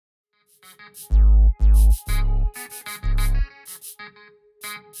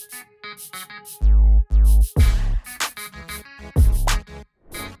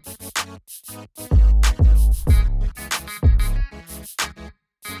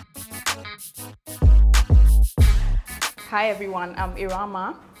Hi everyone, I'm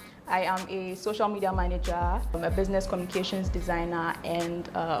Irama. I am a social media manager, I'm a business communications designer, and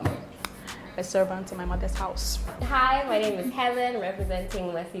a servant in my mother's house. Hi, my name is Helen,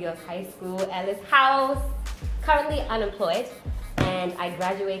 representing Wesley High School, Ellis House. Currently unemployed, and I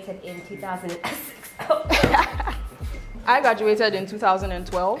graduated in 2006. I graduated in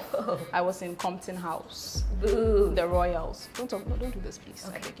 2012. Oh. I was in Compton House. Boo. The Royals. Don't do this, please.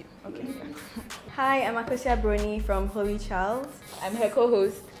 Okay. I beg you. Okay. Hi, I'm Akosia Brony from Holy Child. I'm her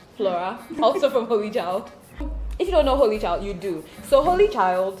co-host, Flora, also from Holy Child. If you don't know Holy Child, you do. So Holy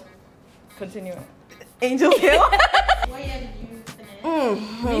Child, continue. Angel Hill. What year did you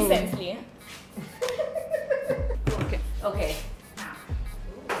finish? Recently. Okay. Okay.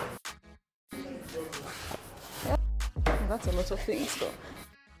 That's a lot of things though.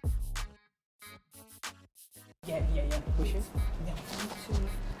 Yeah. Push it. Yeah.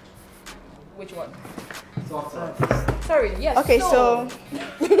 Which one? Sorry, yes. Okay, so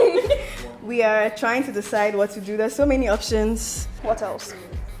we are trying to decide what to do. There's so many options. What else? I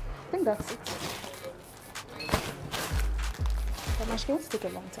think that's it. It's going to take a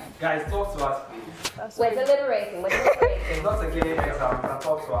long time. Guys, talk to us, please. We're deliberating. It's not a game exam, you can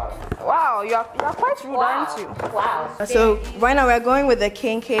talk to us. Wow, you are quite rude, aren't you? Wow. So right now we're going with the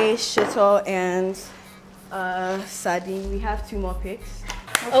Kenke, Shito, and Sardine. We have 2 more picks.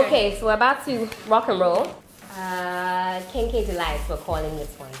 Okay, so we're about to rock and roll. Kenke Delights, we're calling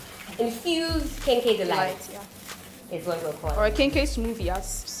this one. Infused Kenke Delights is what we're calling. Or a Kenke smoothie, as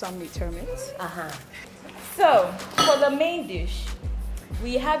some may term it. So, for the main dish,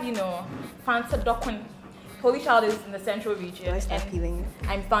 we have, Fanta Dokun. Holy Child is in the central region. Do I start peeling?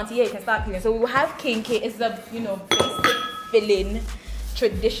 I'm Fanta, yeah, you can start peeling. So we will have Kenke. It's the, basic filling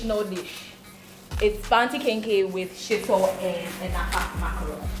traditional dish. It's Fanti Kenke with shito and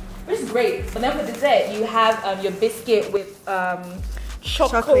mackerel, which is great. But then for dessert, you have your biscuit with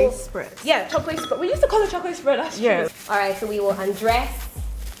chocolate spread. Yeah, chocolate spread. We used to call it chocolate spread. That's true. All right, so we will undress,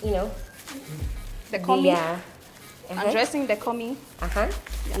 The commi. Undressing the commi.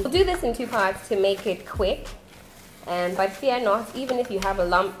 We'll do this in 2 parts to make it quick. But fear not, even if you have a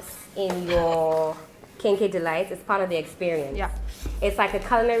lumps in your Kenke Delights, it's part of the experience. Yeah. It's like a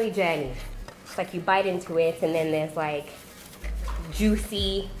culinary journey. It's like you bite into it and then there's like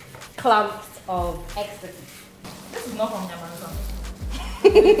juicy clumps of ecstasy. This is not from Amazon.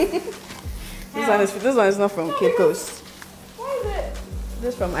 This one is not from Cape Coast. Why is it?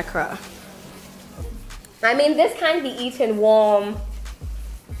 This is from Accra. I mean, this can be eaten warm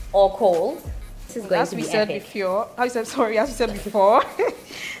or cold. This is going to be epic. As we said before,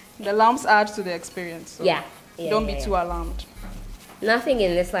 the lamps add to the experience. So Yeah. Don't be too alarmed. Nothing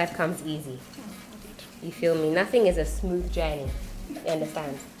in this life comes easy. You feel me? Nothing is a smooth journey. You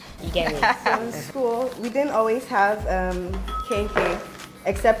understand? You get me? So in school, we didn't always have Kenke,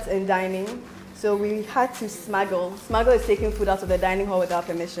 except in dining. So we had to smuggle. Smuggle is taking food out of the dining hall without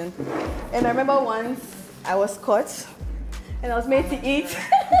permission. And I remember once I was caught and I was made to eat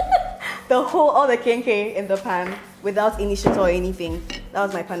all the Kenke in the pan without any shit or anything. That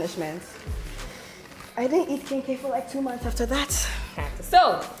was my punishment. I didn't eat Kenke for like 2 months after that.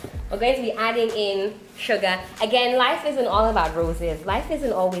 So, we're going to be adding in sugar. Again, life isn't all about roses. Life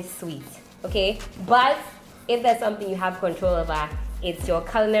isn't always sweet, okay? But if there's something you have control over, it's your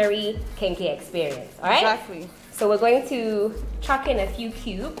culinary Kenke experience, all right? Exactly. So we're going to chuck in a few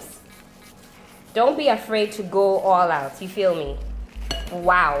cubes. Don't be afraid to go all out, you feel me?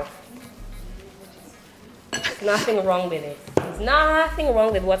 Wow. There's nothing wrong with it. There's nothing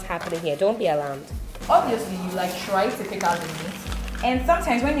wrong with what's happening here. Don't be alarmed. Obviously, you try to pick out the meat. And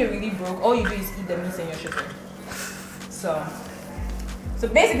sometimes when you're really broke, all you do is eat the meat and your sugar. So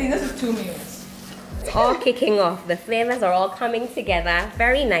basically, this is 2 meals. It's all kicking off. The flavors are all coming together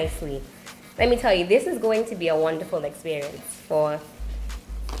very nicely. Let me tell you, this is going to be a wonderful experience for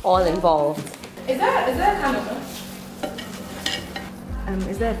all involved. Is there a kind of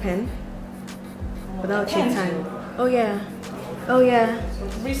Is there a pen? Without cheat time. Oh yeah. Oh yeah.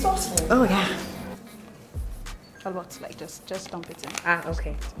 Resourceful. Oh yeah. A lot, just dump it in.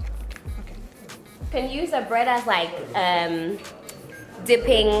 Okay. You can use a bread as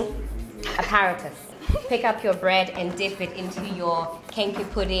dipping apparatus. Pick up your bread and dip it into your Kenke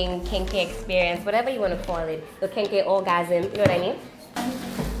pudding, Kenke experience, whatever you want to call it. The Kenke orgasm, you know what I mean?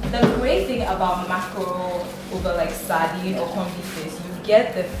 The great thing about mackerel over sardine or corned beef is you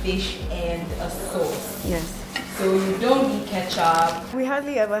get the fish and a sauce. Yes. So you don't need ketchup. We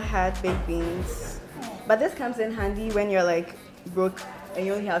hardly ever had baked beans, but this comes in handy when you're like broke and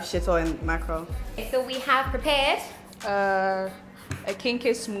you only have shito and mackerel. So we have prepared A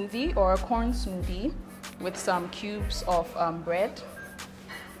kenkey smoothie or a corn smoothie with some cubes of bread.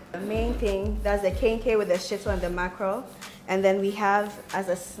 The main thing, that's the kenkey with the shito and the mackerel. And then we have, as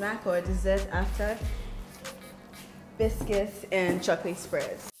a snack or dessert after, biscuits and chocolate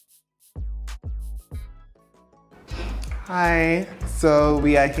spreads. Hi, so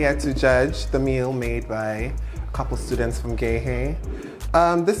we are here to judge the meal made by a couple students from GeyHey.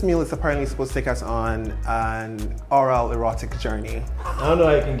 This meal is apparently supposed to take us on an oral erotic journey. I don't know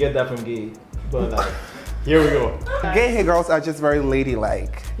how you can get that from gay, but here we go. GeyHey girls are just very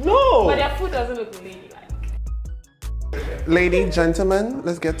ladylike. No! But their food doesn't look ladylike. Lady, gentlemen,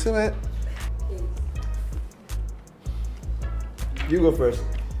 let's get to it. You go first.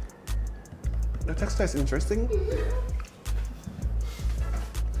 The texture is interesting.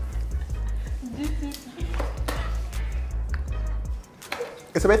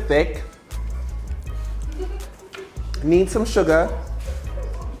 It's a bit thick. Needs some sugar.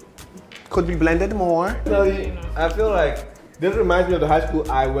 Could be blended more. I feel like this reminds me of the high school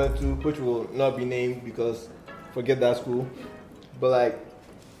I went to, which will not be named because forget that school. But like,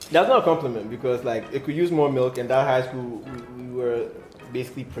 that's not a compliment because like it could use more milk, and that high school we were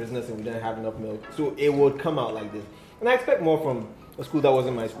basically prisoners and we didn't have enough milk, so it would come out like this. And I expect more from a school that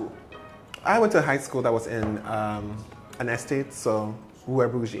wasn't my school. I went to a high school that was in an estate, so we were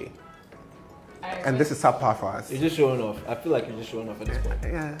bougie. And this is subpar for us. You're just showing off. I feel like you're just showing off at this point.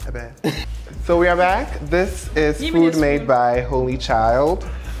 Yeah, I bet. So we are back. This is food made by Holy Child.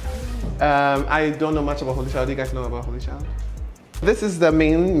 I don't know much about Holy Child. Do you guys know about Holy Child? This is the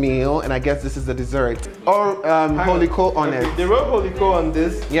main meal, and I guess this is the dessert. Or Holico on it. They wrote Holico on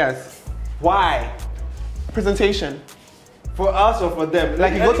this. Yes. Why? Presentation. For us or for them?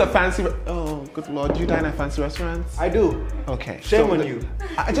 Like you go to a fancy, oh good lord, do you dine at fancy restaurants? I do. Okay. Shame on you.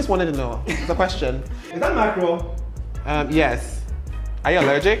 I just wanted to know. It's a question. Is that mackerel? Yes. Are you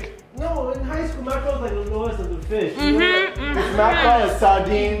allergic? No, in high school, mackerel is like the lowest of the fish. It's mackerel, it's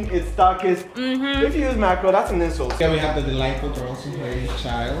sardine, it's starkist. If you use mackerel, that's an insult. Here we have the delightful girls from Holy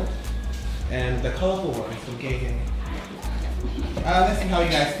Child and the colorful ones from GeyHey. Let's see how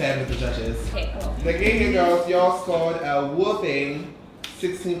you guys stand with the judges. Okay, cool. The GeyHey girls, y'all scored a whooping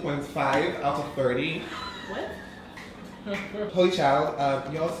 16.5 out of 30. What? Holy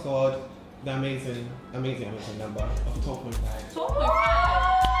Child, y'all scored the amazing number of 12.5.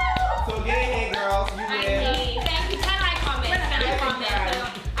 12.5. So GeyHey girls, you win. Thank you. Can I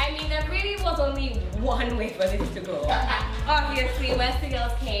comment? I mean, there really was only one way for this to go. Obviously, Wesley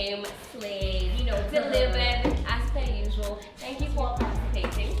girls came, slayed, delivered as per usual. Thank you for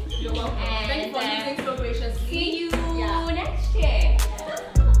participating. You're welcome. And thank you for listening so graciously. See